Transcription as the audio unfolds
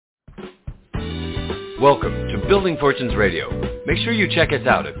Welcome to Building Fortunes Radio. Make sure you check us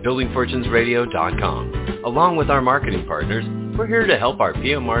out at buildingfortunesradio.com. Along with our marketing partners, we're here to help our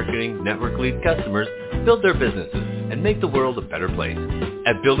PM Marketing Network Lead customers build their businesses and make the world a better place.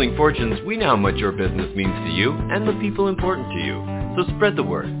 At Building Fortunes, we know how much your business means to you and the people important to you. So spread the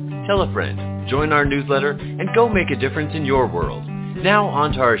word, tell a friend, join our newsletter, and go make a difference in your world. Now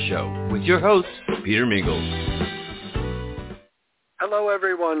on to our show with your host, Peter Mingils. Hello,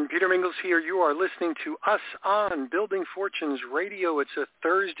 everyone. Peter Mingils here. You are listening to us on Building Fortunes Radio. It's a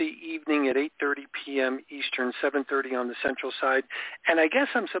Thursday evening at 8:30 p.m. Eastern, 7:30 on the Central Side. And I guess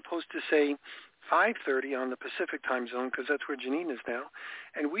I'm supposed to say 5:30 on the Pacific time zone because that's where Janine is now.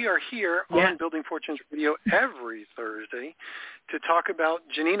 And we are here on Building Fortunes Radio every Thursday to talk about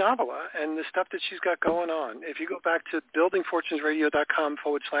Janine Avila and the stuff that she's got going on. If you go back to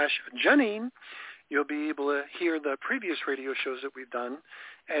buildingfortunesradio.com/Janine, you'll be able to hear the previous radio shows that we've done.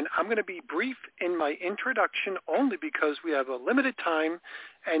 And I'm going to be brief in my introduction only because we have a limited time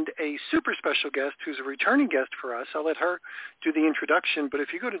and a super special guest who's a returning guest for us. I'll let her do the introduction. But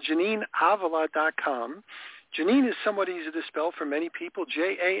if you go to JanineAvila.com, Janine is somewhat easy to spell for many people,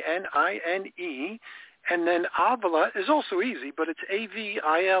 Janine. And then Avila is also easy, but it's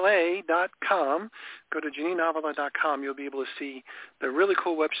Avila.com. Go to JanineAvila.com. You'll be able to see the really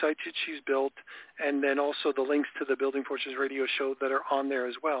cool website that she's built, and then also the links to the Building Fortunes Radio show that are on there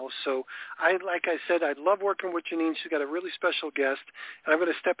as well. So, like I said, I love working with Janine. She's got a really special guest, and I'm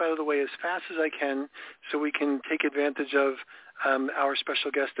going to step out of the way as fast as I can so we can take advantage of our special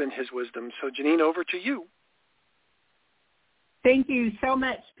guest and his wisdom. So, Janine, over to you. Thank you so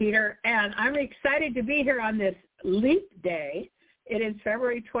much, Peter. And I'm excited to be here on this leap day. It is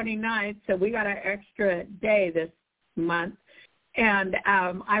February 29th, so we got an extra day this month. And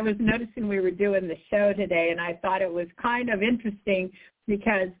I was noticing we were doing the show today, and I thought it was kind of interesting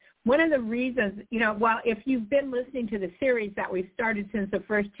because one of the reasons, if you've been listening to the series that we've started since the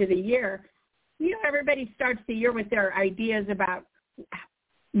first of the year, everybody starts the year with their ideas about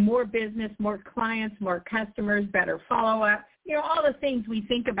more business, more clients, more customers, better follow-up. All the things we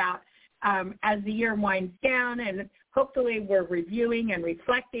think about as the year winds down, and hopefully we're reviewing and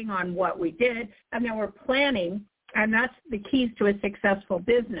reflecting on what we did, and then we're planning, and that's the keys to a successful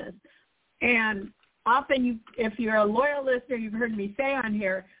business. And often, if you're a loyal listener, you've heard me say on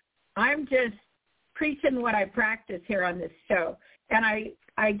here, I'm just preaching what I practice here on this show, and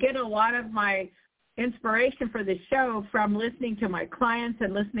I get a lot of my inspiration for the show from listening to my clients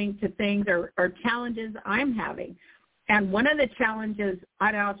and listening to things or challenges I'm having. And one of the challenges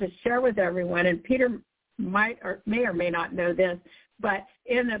I'll just share with everyone, and Peter may or may not know this, but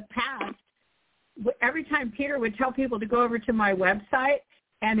in the past, every time Peter would tell people to go over to my website,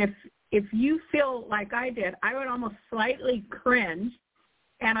 and if you feel like I did, I would almost slightly cringe,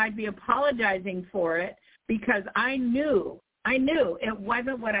 and I'd be apologizing for it because I knew it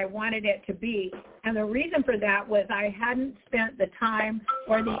wasn't what I wanted it to be. And the reason for that was I hadn't spent the time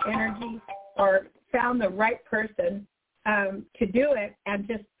or the energy or found the right person to do it and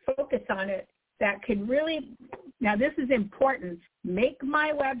just focus on it that could really, now this is important, make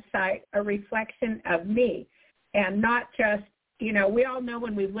my website a reflection of me and not just, we all know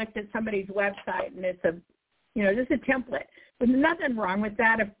when we've looked at somebody's website and it's just a template. There's nothing wrong with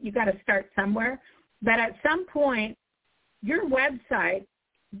that if you got to start somewhere. But at some point, your website,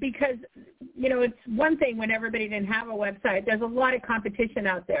 because, it's one thing when everybody didn't have a website. There's a lot of competition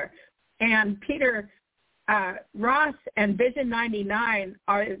out there. And Peter, Ross and Vision99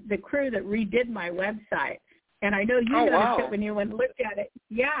 are the crew that redid my website. And I know you noticed it when you went and looked at it.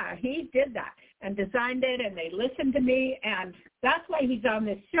 Yeah, he did that and designed it, and they listened to me. And that's why he's on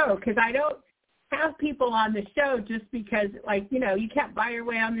this show, because I don't have people on the show just because, you can't buy your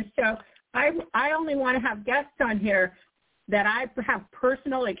way on this show. I only want to have guests on here that I have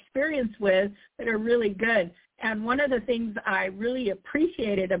personal experience with that are really good. And one of the things I really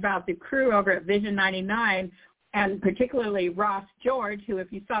appreciated about the crew over at Vision99, and particularly Ross George, who,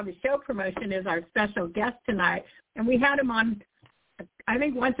 if you saw the show promotion, is our special guest tonight. And we had him on, I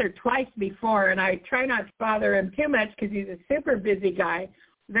think, once or twice before, and I try not to bother him too much because he's a super busy guy,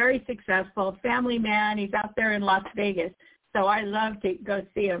 very successful, family man. He's out there in Las Vegas, so I love to go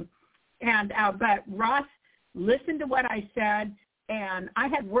see him. And but Ross listened to what I said, and I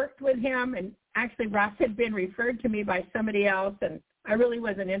had worked with him, and actually Ross had been referred to me by somebody else, and I really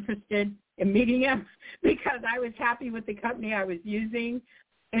wasn't interested in meeting him because I was happy with the company I was using.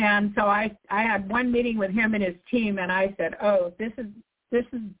 And so I had one meeting with him and his team, and I said,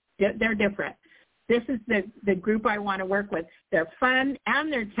 they're different. This is the group I want to work with. They're fun,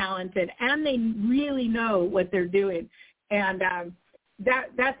 and they're talented, and they really know what they're doing. And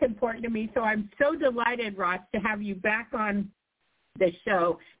that's important to me. So I'm so delighted, Ross, to have you back on the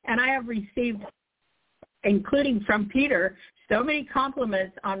show. And I have received, including from Peter, so many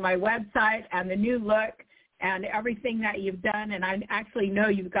compliments on my website and the new look and everything that you've done. And I actually know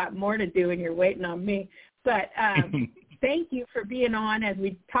you've got more to do and you're waiting on me. But thank you for being on as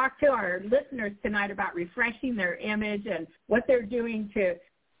we talk to our listeners tonight about refreshing their image and what they're doing to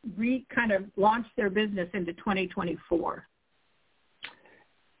kind of launch their business into 2024.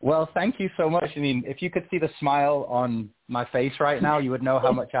 Well, thank you so much. I mean, if you could see the smile on my face right now, you would know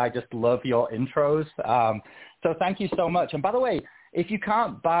how much I just love your intros. So thank you so much. And by the way, if you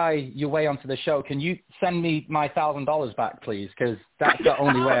can't buy your way onto the show, can you send me my $1,000 back, please? Because that's the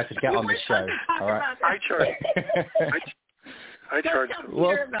only way I could get on the show. All right. I charge. I charge.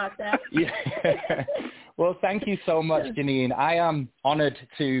 Well, about that. Yeah. Well, thank you so much, Janine. I am honored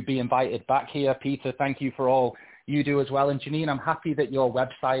to be invited back here. Peter, thank you for all you do as well. And Janine, I'm happy that your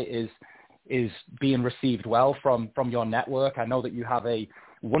website is being received well from your network. I know that you have a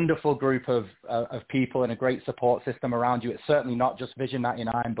wonderful group of people and a great support system around you. It's certainly not just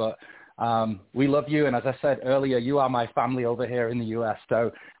Vision99, but we love you. And as I said earlier, you are my family over here in the U.S.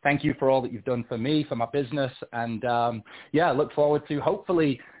 So thank you for all that you've done for me, for my business. And I look forward to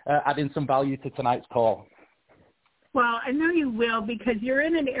hopefully adding some value to tonight's call. Well, I know you will, because you're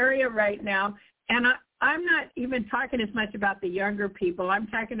in an area right now, and I'm not even talking as much about the younger people. I'm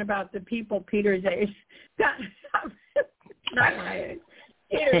talking about the people Peter's age, not my age,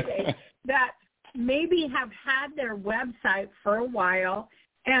 Peter's age, that maybe have had their website for a while.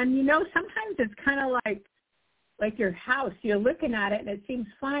 And, sometimes it's kind of like your house. You're looking at it, and it seems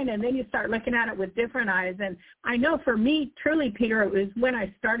fine, and then you start looking at it with different eyes. And I know for me, truly, Peter, it was when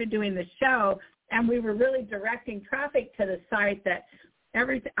I started doing the show, and we were really directing traffic to the site that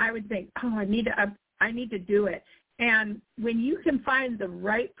I would think, oh, I need to do it. And when you can find the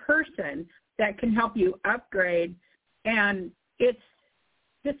right person that can help you upgrade, and it's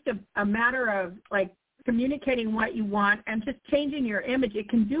just a matter of communicating what you want and just changing your image, it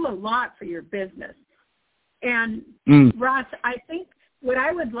can do a lot for your business. And Ross, I think what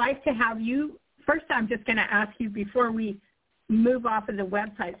I would like to have you, first I'm just going to ask you before we move off of the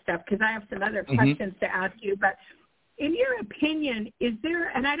website stuff, because I have some other questions to ask you, but in your opinion, is there,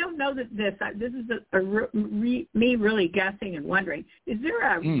 and I don't know that this is me really guessing and wondering, is there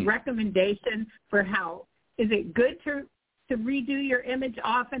a recommendation for how, is it good to redo your image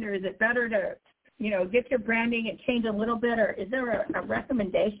often, or is it better to, get your branding and change a little bit, or is there a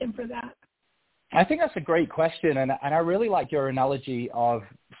recommendation for that? I think that's a great question, and I really like your analogy of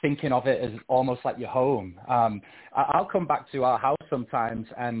thinking of it as almost like your home. I'll come back to our house sometimes,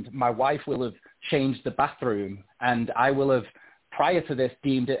 and my wife will have changed the bathroom, and I will have, prior to this,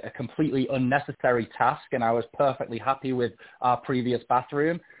 deemed it a completely unnecessary task, and I was perfectly happy with our previous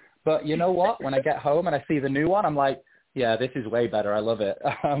bathroom. But you know what? When I get home and I see the new one, I'm like, yeah, this is way better. I love it.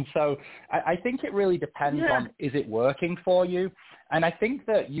 So I think it really depends on, is it working for you? And I think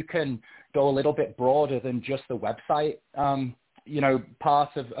that you can go a little bit broader than just the website, part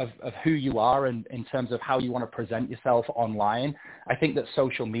of who you are and in terms of how you want to present yourself online. I think that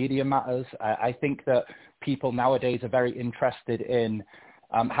social media matters. I think that people nowadays are very interested in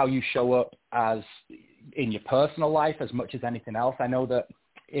how you show up as in your personal life as much as anything else. I know that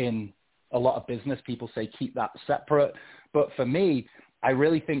in a lot of business, people say keep that separate. But for me, I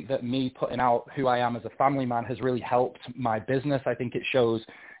really think that me putting out who I am as a family man has really helped my business. I think it shows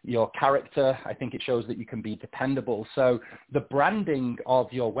your character. I think it shows that you can be dependable. So the branding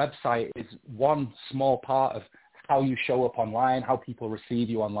of your website is one small part of how you show up online, how people receive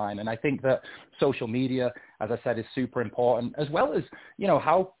you online. And I think that social media, as I said, is super important, as well as,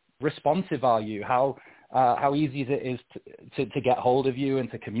 how responsive are you? How easy it is to get hold of you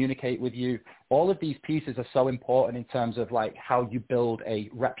and to communicate with you. All of these pieces are so important in terms of how you build a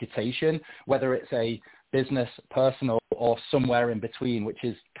reputation, whether it's a business, personal, or somewhere in between, which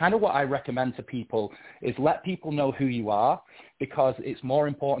is kind of what I recommend to people, is let people know who you are, because it's more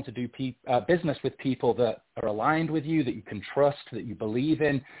important to do business with people that are aligned with you, that you can trust, that you believe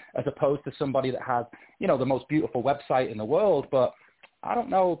in, as opposed to somebody that has, the most beautiful website in the world, but I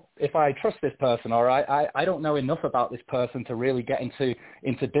don't know if I trust this person, or I don't know enough about this person to really get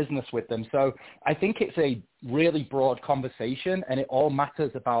into business with them. So I think it's a really broad conversation, and it all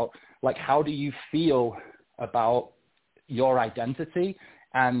matters about how do you feel about your identity,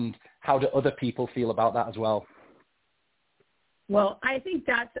 and how do other people feel about that as well. Well, I think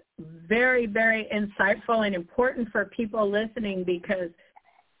that's very, very insightful and important for people listening, because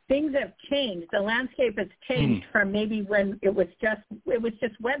things have changed. The landscape has changed from maybe when it was just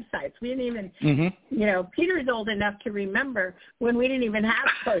websites. We didn't even, you know, Peter's old enough to remember when we didn't even have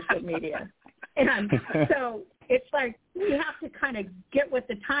social media. And so it's like we have to kind of get with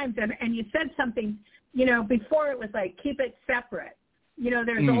the times. And you said something, you know, before it was like keep it separate. You know,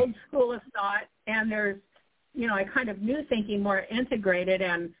 there's old school of thought and there's, you know, I kind of new thinking, more integrated.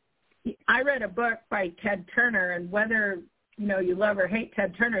 And I read a book by Ted Turner, and whether, you know, you love or hate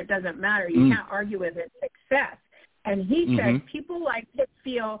Ted Turner, it doesn't matter. You can't argue with his success. And he said people like to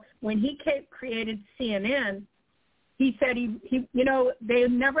feel, when he created CNN, he said he you know, they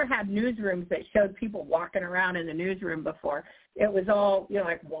never had newsrooms that showed people walking around in the newsroom before. It was all, you know,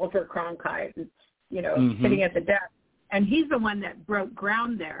 like Walter Cronkite, and, you know, sitting at the desk. And he's the one that broke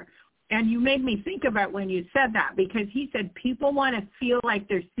ground there. And you made me think about when you said that, because he said people want to feel like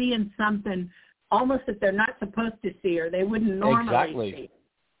they're seeing something almost that they're not supposed to see or they wouldn't normally see.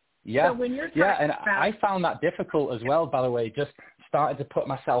 Yeah, so when you're and I found that difficult as well, by the way, just started to put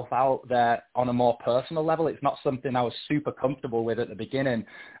myself out there on a more personal level. It's not something I was super comfortable with at the beginning.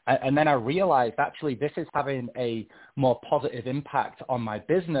 And then I realized, actually, this is having a more positive impact on my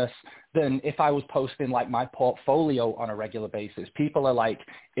business than if I was posting, like, my portfolio on a regular basis. People are, like,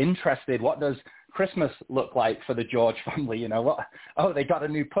 interested. What does Christmas look like for the George family? You know, they got a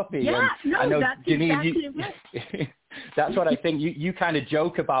new puppy. Yeah, and no, I know, that's Janine, exactly right. That's what I think. You kind of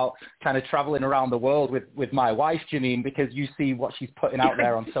joke about kind of traveling around the world with my wife, Janine, because you see what she's putting out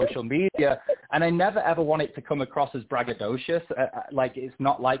there on social media. And I never, ever want it to come across as braggadocious. Like, it's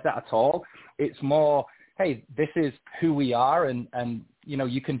not like that at all. It's more, hey, this is who we are, and you know,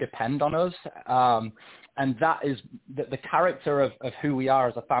 you can depend on us. And that is the character of who we are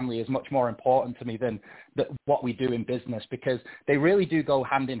as a family is much more important to me than what we do in business, because they really do go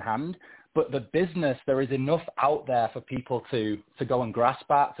hand in hand. But the business, there is enough out there for people to go and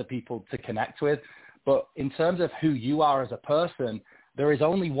grasp at, for people to connect with. But in terms of who you are as a person, there is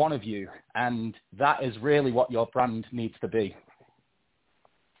only one of you, and that is really what your brand needs to be.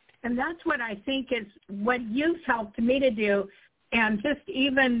 And that's what I think is what you've helped me to do. And just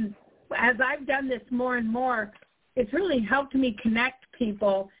even as I've done this more and more, it's really helped me connect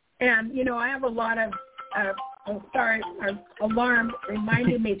people. And, you know, I have a lot of our alarm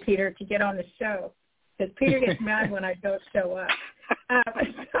reminded me, Peter, to get on the show, because Peter gets mad when I don't show up.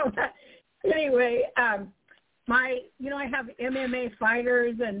 Anyway, I have MMA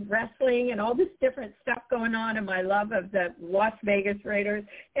fighters and wrestling and all this different stuff going on, and my love of the Las Vegas Raiders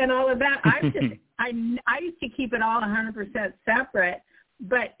and all of that. I used to keep it all 100% separate,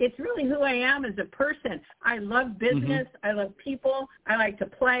 but it's really who I am as a person. I love business. I love people. I like to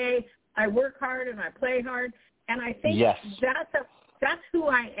play. I work hard and I play hard. And I think that's who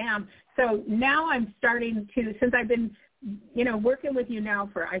I am. So now I'm starting to, since I've been, you know, working with you now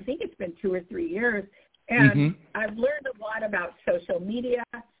for, I think it's been 2 or 3 years, and I've learned a lot about social media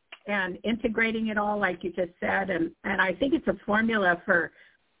and integrating it all, like you just said. And I think it's a formula for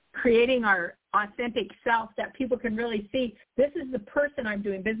creating our authentic self that people can really see. This is the person I'm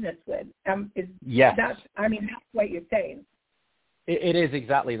doing business with. That's what you're saying. It is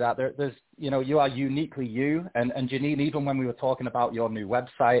exactly that. There's, you know, you are uniquely you. And Janine, even when we were talking about your new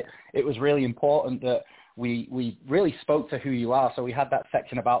website, it was really important that we really spoke to who you are. So we had that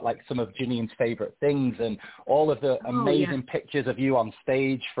section about, like, some of Janine's favorite things and all of the amazing pictures of you on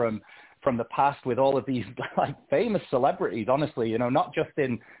stage from the past with all of these, like, famous celebrities, honestly, you know, not just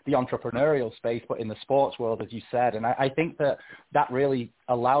in the entrepreneurial space, but in the sports world, as you said. And I think that really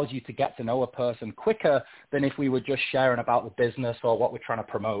allows you to get to know a person quicker than if we were just sharing about the business or what we're trying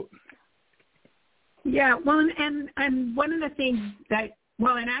to promote. Yeah, well, and one of the things that,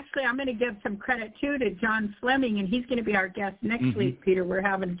 and actually I'm going to give some credit, too, to John Fleming, and he's going to be our guest next week, Peter. We're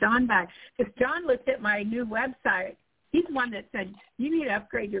having John back. Because John looked at my new website. He's the one that said, you need to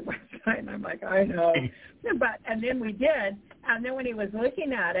upgrade your website. And I'm like, I know. And then we did. And then when he was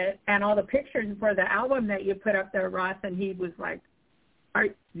looking at it and all the pictures for the album that you put up there, Ross, and he was like,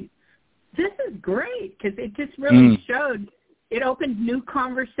 this is great, because it just really showed, it opened new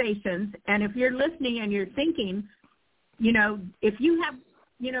conversations. And if you're listening and you're thinking, you know, if you have,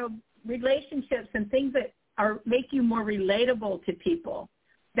 you know, relationships and things that make you more relatable to people,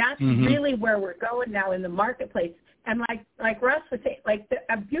 that's really where we're going now in the marketplace. And like Russ was saying, like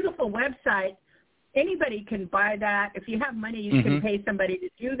a beautiful website, anybody can buy that. If you have money, you can pay somebody to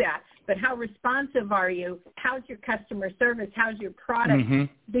do that. But how responsive are you? How's your customer service? How's your product?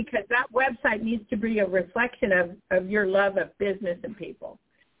 Because that website needs to be a reflection of your love of business and people.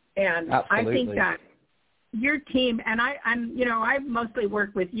 And I think that your team, and I've mostly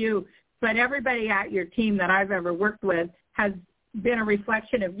worked with you, but everybody at your team that I've ever worked with has been a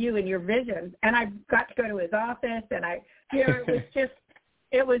reflection of you and your visions. And I got to go to his office, and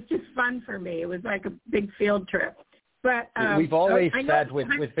it was just fun for me. It was like a big field trip. But we've always said with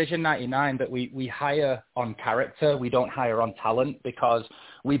Vision99 that we hire on character. We don't hire on talent, because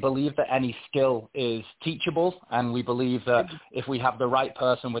we believe that any skill is teachable, and we believe that if we have the right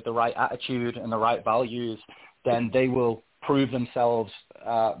person with the right attitude and the right values, then they will prove themselves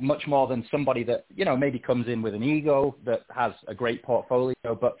much more than somebody that, maybe comes in with an ego that has a great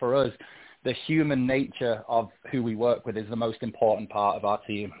portfolio. But for us, the human nature of who we work with is the most important part of our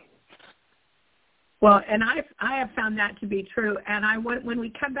team. Well, and I have found that to be true. And when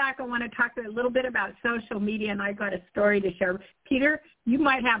we come back, I want to talk a little bit about social media, and I got a story to share. Peter, you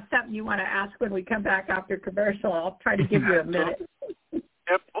might have something you want to ask when we come back after commercial. I'll try to give you a minute.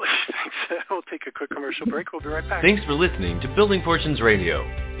 Yep. Thanks. We'll take a quick commercial break. We'll be right back. Thanks for listening to Building Fortunes Radio.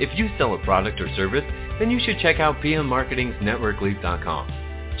 If you sell a product or service, then you should check out PM Marketing's NetworkLeads.com.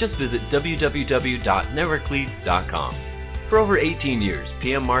 Just visit www.networkleads.com. For over 18 years,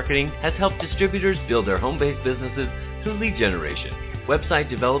 PM Marketing has helped distributors build their home-based businesses through lead generation, website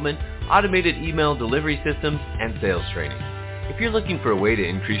development, automated email delivery systems, and sales training. If you're looking for a way to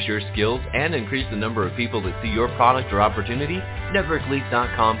increase your skills and increase the number of people that see your product or opportunity,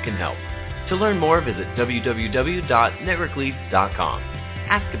 NetworkLeads.com can help. To learn more, visit www.networkleads.com.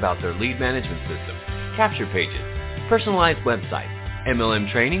 Ask about their lead management system, capture pages, personalized website, MLM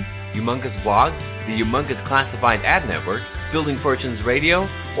training, humongous blogs, the humongous classified ad network, Building Fortunes Radio,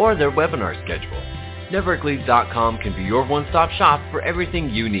 or their webinar schedule. NetworkLeads.com can be your one-stop shop for everything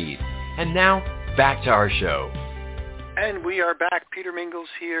you need. And now, back to our show. And we are back. Peter Mingils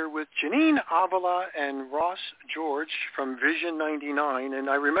here with Janine, Avila, and Ross George from Vision99. And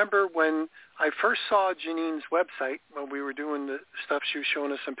I remember when I first saw Janine's website, when we were doing the stuff, she was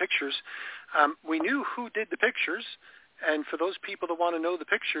showing us some pictures. We knew who did the pictures. And for those people that want to know the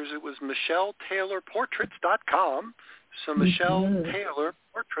pictures, it was MichelleTaylorPortraits.com. So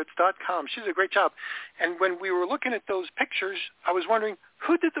MichelleTaylorPortraits.com. She did a great job. And when we were looking at those pictures, I was wondering,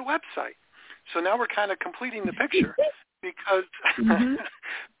 who did the website? So now we're kind of completing the picture because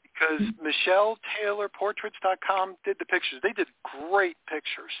MichelleTaylorPortraits.com did the pictures. They did great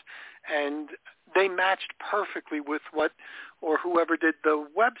pictures. And they matched perfectly with whoever did the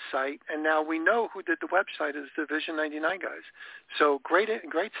website, and now we know who did the website is the Vision99 guys. So great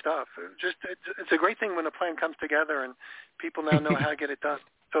stuff. It's a great thing when a plan comes together and people now know how to get it done.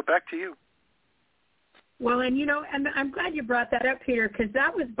 So back to you. Well, and and I'm glad you brought that up, Peter, because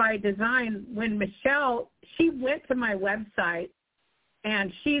that was by design. When Michelle, she went to my website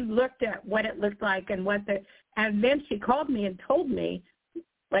and she looked at what it looked like and and then she called me and told me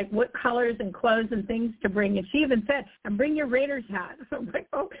like what colors and clothes and things to bring. And she even said, and bring your Raiders hat. I'm like,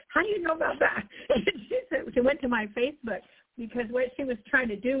 oh, how do you know about that? And she went to my Facebook because what she was trying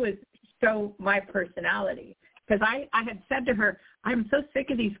to do was show my personality. Because I had said to her, I'm so sick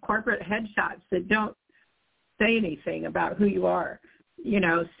of these corporate headshots that don't say anything about who you are.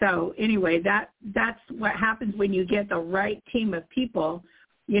 So anyway, that's what happens when you get the right team of people,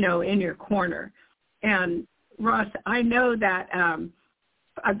 in your corner. And Ross, I know that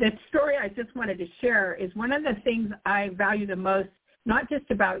the story I just wanted to share is one of the things I value the most, not just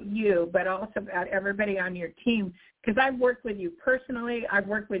about you, but also about everybody on your team, because I've worked with you personally, I've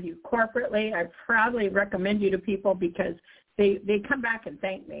worked with you corporately. I proudly recommend you to people because they come back and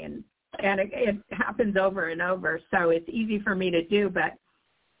thank me, and it happens over and over, so it's easy for me to do. But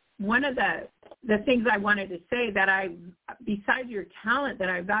one of the things I wanted to say that besides your talent that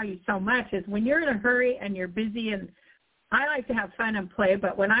I value so much is when you're in a hurry and you're busy, and I like to have fun and play,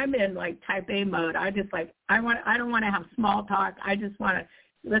 but when I'm in like type A mode, I don't want to have small talk. I just want to,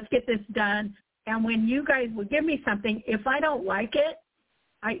 let's get this done. And when you guys would give me something, if I don't like it,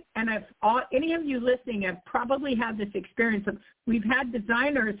 any of you listening have probably had this experience of, we've had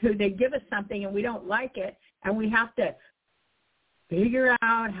designers who they give us something and we don't like it, and we have to figure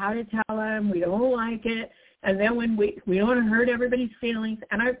out how to tell them we don't like it, and then when we don't want to hurt everybody's feelings.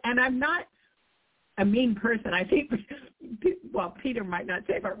 And I'm not a mean person. I think, well, Peter might not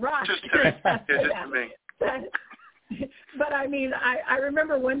say, but Ross. Just me. But I mean, I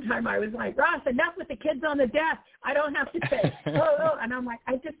remember one time I was like, Ross, enough with the kids on the desk. I don't have to say, oh, and I'm like,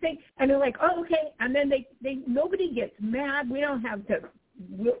 I just think, and they're like, oh, okay. And then nobody gets mad. We don't have to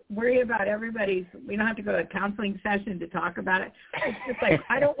worry about we don't have to go to a counseling session to talk about it. It's just like,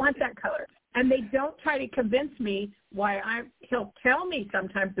 I don't want that color. And they don't try to convince me why he'll tell me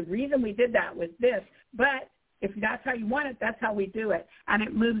sometimes the reason we did that was this, but if that's how you want it, that's how we do it. And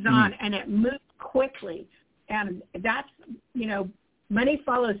it moves on, and it moves quickly. And that's, money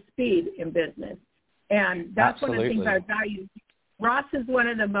follows speed in business. And that's Absolutely. One of the things I value. Ross is one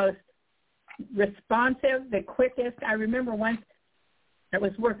of the most responsive, the quickest. I remember once I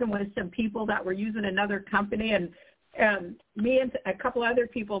was working with some people that were using another company, and me and a couple other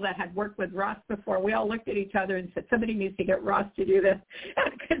people that had worked with Ross before, we all looked at each other and said, somebody needs to get Ross to do this.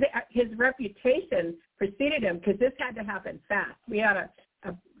 Because his reputation preceded him, because this had to happen fast. We had a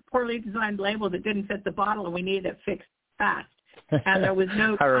poorly designed label that didn't fit the bottle, and we needed it fixed fast. And there was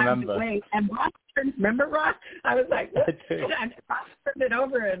no time to wait. And Ross remember Ross? I was like, what? And Ross turned it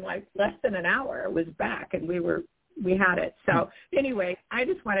over in like less than an hour. It was back, and we had it. So anyway, I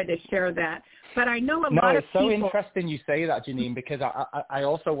just wanted to share that. But I know a lot of people. No, it's so interesting you say that, Janine, because I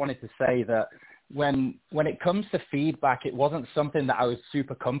also wanted to say that when it comes to feedback, it wasn't something that I was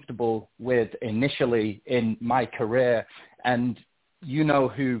super comfortable with initially in my career. And you know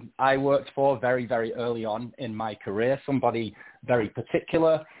who I worked for very, very early on in my career, somebody very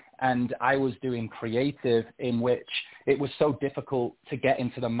particular. And I was doing creative, in which it was so difficult to get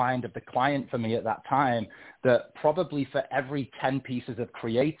into the mind of the client for me at that time that probably for every 10 pieces of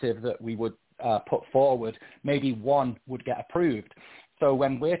creative that we would put forward, maybe one would get approved. So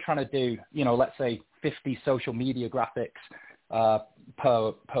when we're trying to do, let's say 50 social media graphics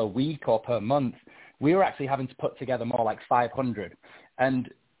per week or per month, we were actually having to put together more like 500. And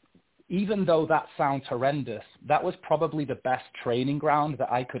even though that sounds horrendous, that was probably the best training ground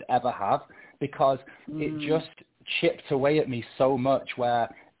that I could ever have, because it just chipped away at me so much, where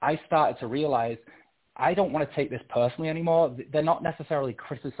I started to realize I don't want to take this personally anymore. They're not necessarily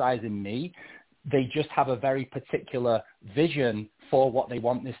criticizing me. They just have a very particular vision for what they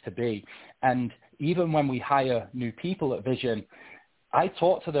want this to be. And even when we hire new people at Vision, I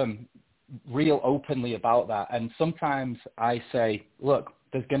talk to them real openly about that. And sometimes I say, look,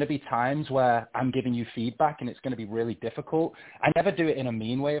 there's going to be times where I'm giving you feedback and it's going to be really difficult. I never do it in a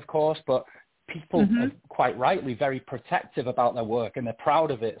mean way, of course, but people are quite rightly very protective about their work and they're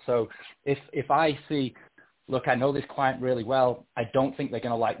proud of it. So if I see, look, I know this client really well, I don't think they're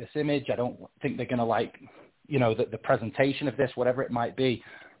going to like this image, I don't think they're going to like, the presentation of this, whatever it might be,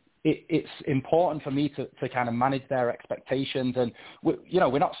 it's important for me to kind of manage their expectations. And,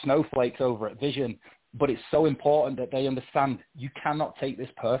 we're not snowflakes over at Vision, but it's so important that they understand you cannot take this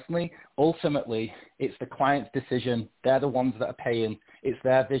personally. Ultimately, it's the client's decision. They're the ones that are paying. It's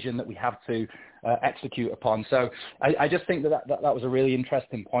their vision that we have to execute upon. So I just think that was a really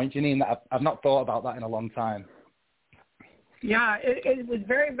interesting point, Janine, that I've not thought about that in a long time. Yeah, it was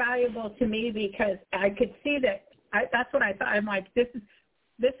very valuable to me, because I could see that. That's what I thought. I'm like, this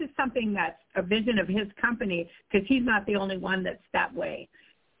is something that's a vision of his company, because he's not the only one that's that way.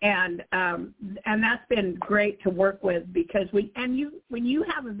 And that's been great to work with, because when you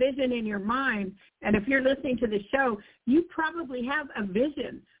have a vision in your mind, and if you're listening to the show, you probably have a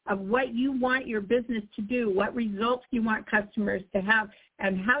vision of what you want your business to do, what results you want customers to have,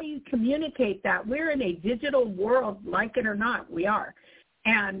 and how you communicate that. We're in a digital world, like it or not, we are.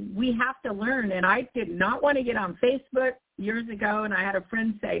 And we have to learn. And I did not want to get on Facebook years ago, and I had a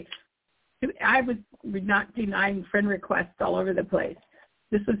friend say, I was not denying friend requests all over the place.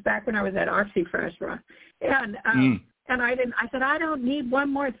 This was back when I was at OxyFresh, Ross. And I said, I don't need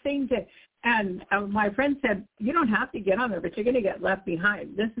one more thing and my friend said, you don't have to get on there, but you're going to get left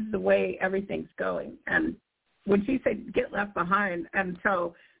behind. This is the way everything's going. And when she said get left behind, and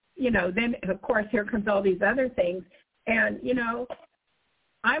so, then of course here comes all these other things. And,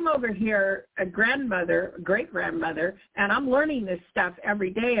 I'm over here a great-grandmother, and I'm learning this stuff every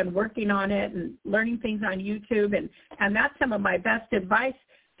day and working on it and learning things on YouTube. And that's some of my best advice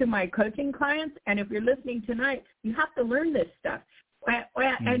to my coaching clients. And if you're listening tonight, you have to learn this stuff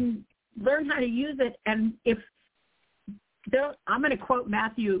and learn how to use it. And I'm going to quote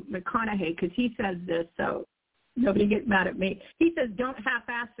Matthew McConaughey, because he says this, so nobody get mad at me. He says, don't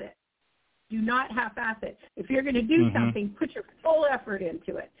half-ass it. Do not half-ass it. If you're going to do something, put your full effort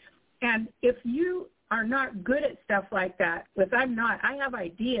into it. And if you are not good at stuff like that, I have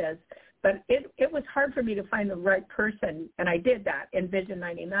ideas, but it was hard for me to find the right person, and I did that in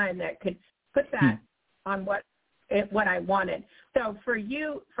Vision99 that could put that on what I wanted. So for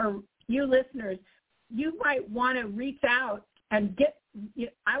you listeners, you might want to reach out and get,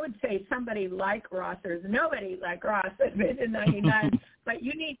 I would say somebody like Ross. There's nobody like Ross at Vision99, but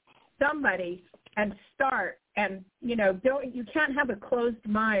you need somebody and start. And you can't have a closed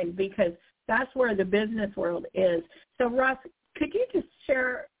mind, because that's where the business world is. So Ross, could you just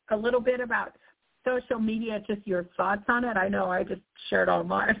share a little bit about social media, just your thoughts on it? I know I just shared all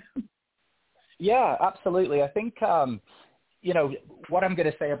mine. Yeah, absolutely. I think what I'm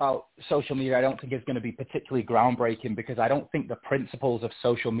going to say about social media, I don't think is going to be particularly groundbreaking, because I don't think the principles of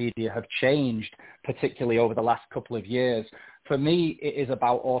social media have changed particularly over the last couple of years. For me, it is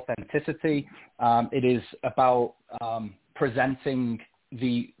about authenticity. It is about presenting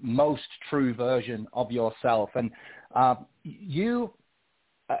the most true version of yourself. And you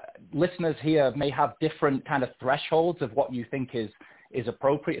listeners here may have different kind of thresholds of what you think is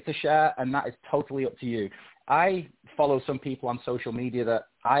appropriate to share, and that is totally up to you. I follow some people on social media that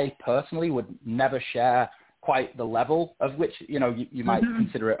I personally would never share quite the level of which, you might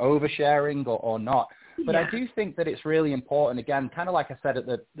consider it oversharing or not. But I do think that it's really important, again, kind of like I said at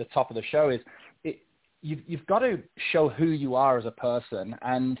the top of the show, is you've got to show who you are as a person.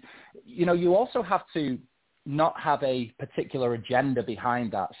 And, you also have to not have a particular agenda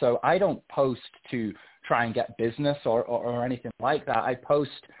behind that. So I don't post to try and get business or anything like that. I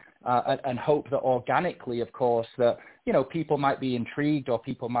post and hope that organically, of course, that, people might be intrigued or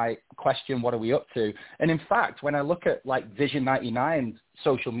people might question what are we up to. And in fact, when I look at like Vision99's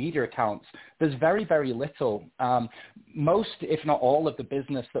social media accounts, there's very, very little. Most, if not all, of the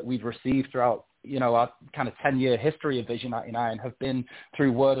business that we've received throughout our kind of 10-year history of Vision99 have been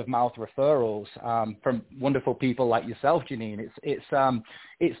through word-of-mouth referrals from wonderful people like yourself, Janine.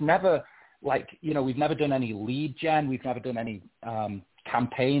 It's never like, we've never done any lead gen. We've never done any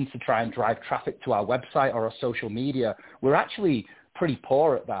campaigns to try and drive traffic to our website or our social media. We're actually pretty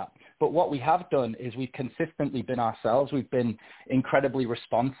poor at that. But what we have done is we've consistently been ourselves. We've been incredibly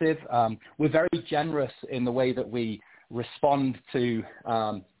responsive. We're very generous in the way that we respond to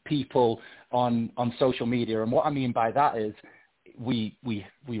people on social media. And what I mean by that is we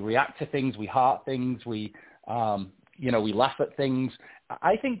react to things, we heart things, we laugh at things.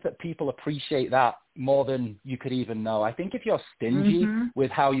 I think that people appreciate that more than you could even know. I think if you're stingy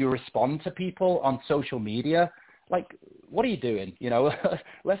with how you respond to people on social media, like, what are you doing?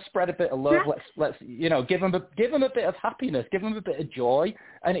 Let's spread a bit of love. Let's give them a bit of happiness, give them a bit of joy.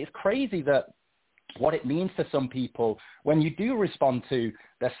 And it's crazy that what it means to some people when you do respond to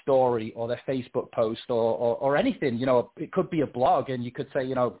their story or their Facebook post or anything. It could be a blog, and you could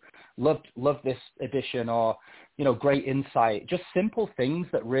say, love this edition, or great insight, just simple things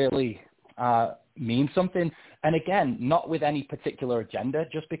that really mean something. And again, not with any particular agenda,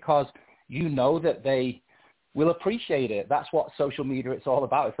 just because that they will appreciate it. That's what social media it's all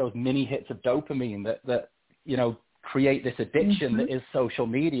about. It's those mini hits of dopamine that create this addiction that is social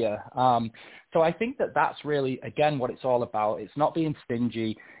media. So I think that that's really, again, what it's all about. It's not being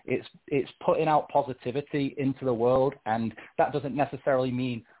stingy. It's putting out positivity into the world. And that doesn't necessarily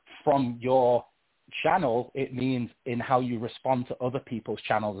mean from your channel. It means in how you respond to other people's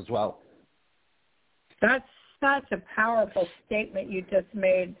channels as well. That's such a powerful statement you just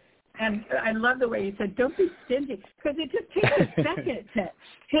made. And I love the way you said, don't be stingy, because it just takes a second to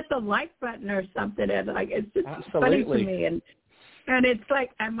hit the like button or something. And it's just funny to me. And it's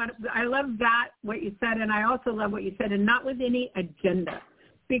like, I love that, what you said. And I also love what you said, and not with any agenda,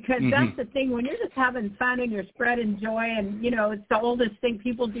 because that's the thing. When you're just having fun and you're spreading joy, and, it's the oldest thing.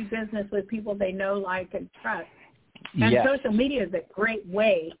 People do business with people they know, like, and trust. And social media is a great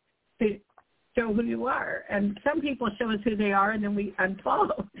way to show who you are. And some people show us who they are, and then we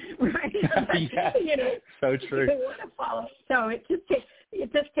unfollow, right? So true. They want to follow. So it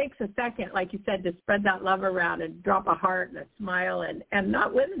just takes a second, like you said, to spread that love around and drop a heart and a smile, and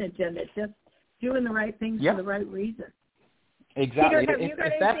not with an agenda, just doing the right things for the right reason. Exactly. Peter, have you got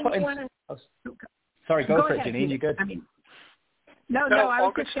anything you want to... Sorry, go for it, ahead, Janine. You good? No, I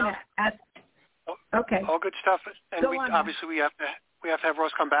was good just going to ask. Okay. All good stuff. And obviously we have to have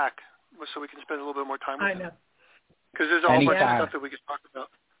Ross come back so we can spend a little bit more time with him. I know. Because there's a whole bunch of stuff that we could talk about.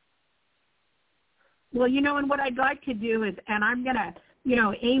 Well, and what I'd like to do is, and I'm going to,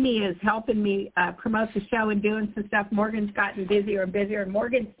 Amy is helping me promote the show and doing some stuff. Morgan's gotten busier and busier, and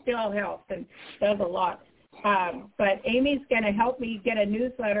Morgan still helps and does a lot. But Amy's going to help me get a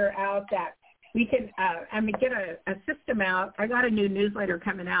newsletter out that we can, get a system out. I got a new newsletter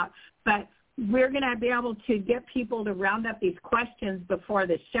coming out, but we're going to be able to get people to round up these questions before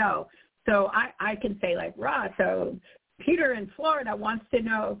the show. So I can say, like, Ross, so Peter in Florida wants to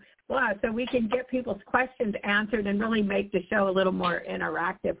know, so we can get people's questions answered and really make the show a little more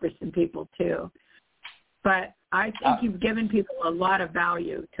interactive for some people too. But I think you've given people a lot of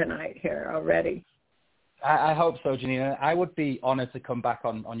value tonight here already. I hope so, Janine. I would be honored to come back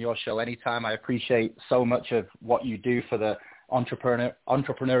on your show anytime. I appreciate so much of what you do for the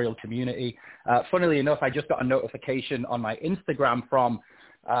entrepreneurial community. Funnily enough, I just got a notification on my Instagram from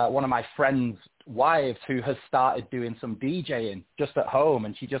one of my friends' wives who has started doing some DJing just at home,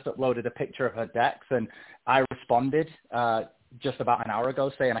 and she just uploaded a picture of her decks, and I responded just about an hour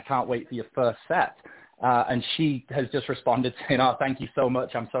ago saying, I can't wait for your first set. And she has just responded saying, oh, thank you so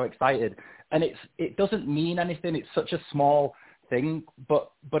much. I'm so excited. And it doesn't mean anything. It's such a small thing,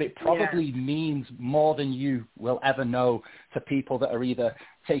 but it probably means more than you will ever know to people that are either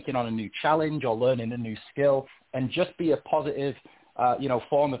taking on a new challenge or learning a new skill, and just be a positive,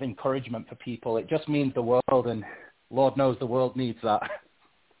 form of encouragement for people. It just means the world, and Lord knows the world needs that.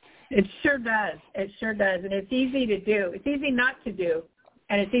 It sure does. It sure does. And it's easy to do. It's easy not to do,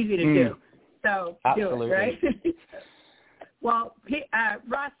 and it's easy to do. So absolutely. Do it, right? Well,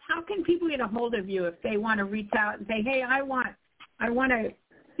 Ross, how can people get a hold of you if they want to reach out and say, hey, I want to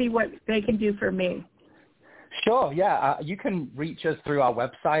see what they can do for me? Sure, yeah. You can reach us through our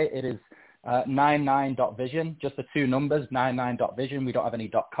website. It is 99.vision, just the two numbers, 99.vision. We don't have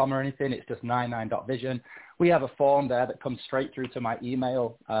any .com or anything. It's just 99.vision. We have a form there that comes straight through to my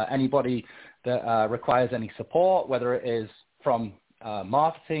email. Anybody that requires any support, whether it is from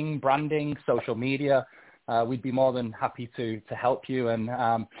marketing, branding, social media, we'd be more than happy to help you. And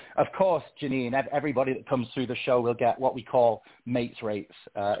of course, Janine, everybody that comes through the show will get what we call mates rates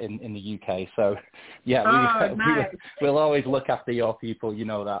in the UK. So yeah, we'll always look after your people. You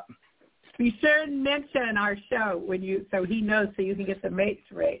know that. Be sure and mention our show so he knows, so you can get the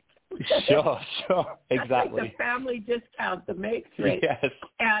mates rate. Sure, exactly. Like the family discount, the mates rate. Yes.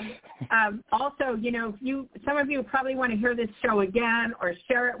 And also, some of you probably want to hear this show again or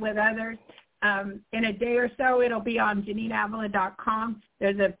share it with others. In a day or so, it'll be on JanineAvila.com.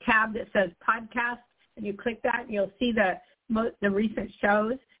 There's a tab that says podcast, and you click that, and you'll see the recent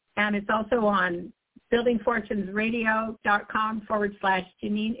shows. And it's also on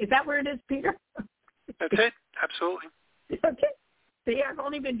buildingfortunesradio.com/Janine. Is that where it is, Peter? That's it. Absolutely. Okay. So yeah, I've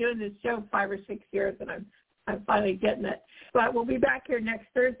only been doing this show 5 or 6 years, and I'm finally getting it. But we'll be back here next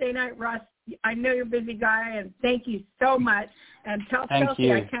Thursday night. Ross, I know you're a busy guy, and thank you so much. And tell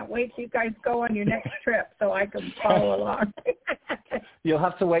Chelsea I can't wait till you guys go on your next trip so I can follow along. You'll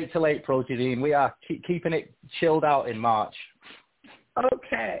have to wait till April, Janine. We are keeping it chilled out in March.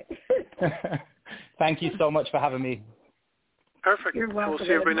 Okay. Thank you so much for having me. Perfect. You're welcome. We'll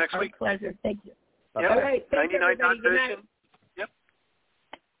see everybody next week. Pleasure. Thank you. Yep. All right. 99.vision.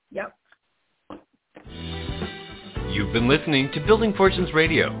 Yep. You've been listening to Building Fortunes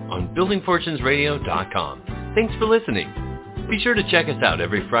Radio on buildingfortunesradio.com. Thanks for listening. Be sure to check us out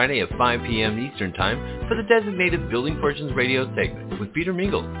every Friday at 5 p.m. Eastern Time for the designated Building Fortunes Radio segment with Peter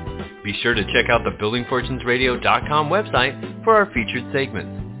Mingils. Be sure to check out the buildingfortunesradio.com website for our featured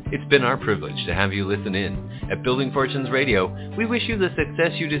segments. It's been our privilege to have you listen in. At Building Fortunes Radio, we wish you the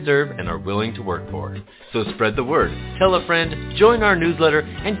success you deserve and are willing to work for. So spread the word, tell a friend, join our newsletter,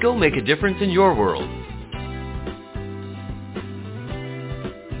 and go make a difference in your world.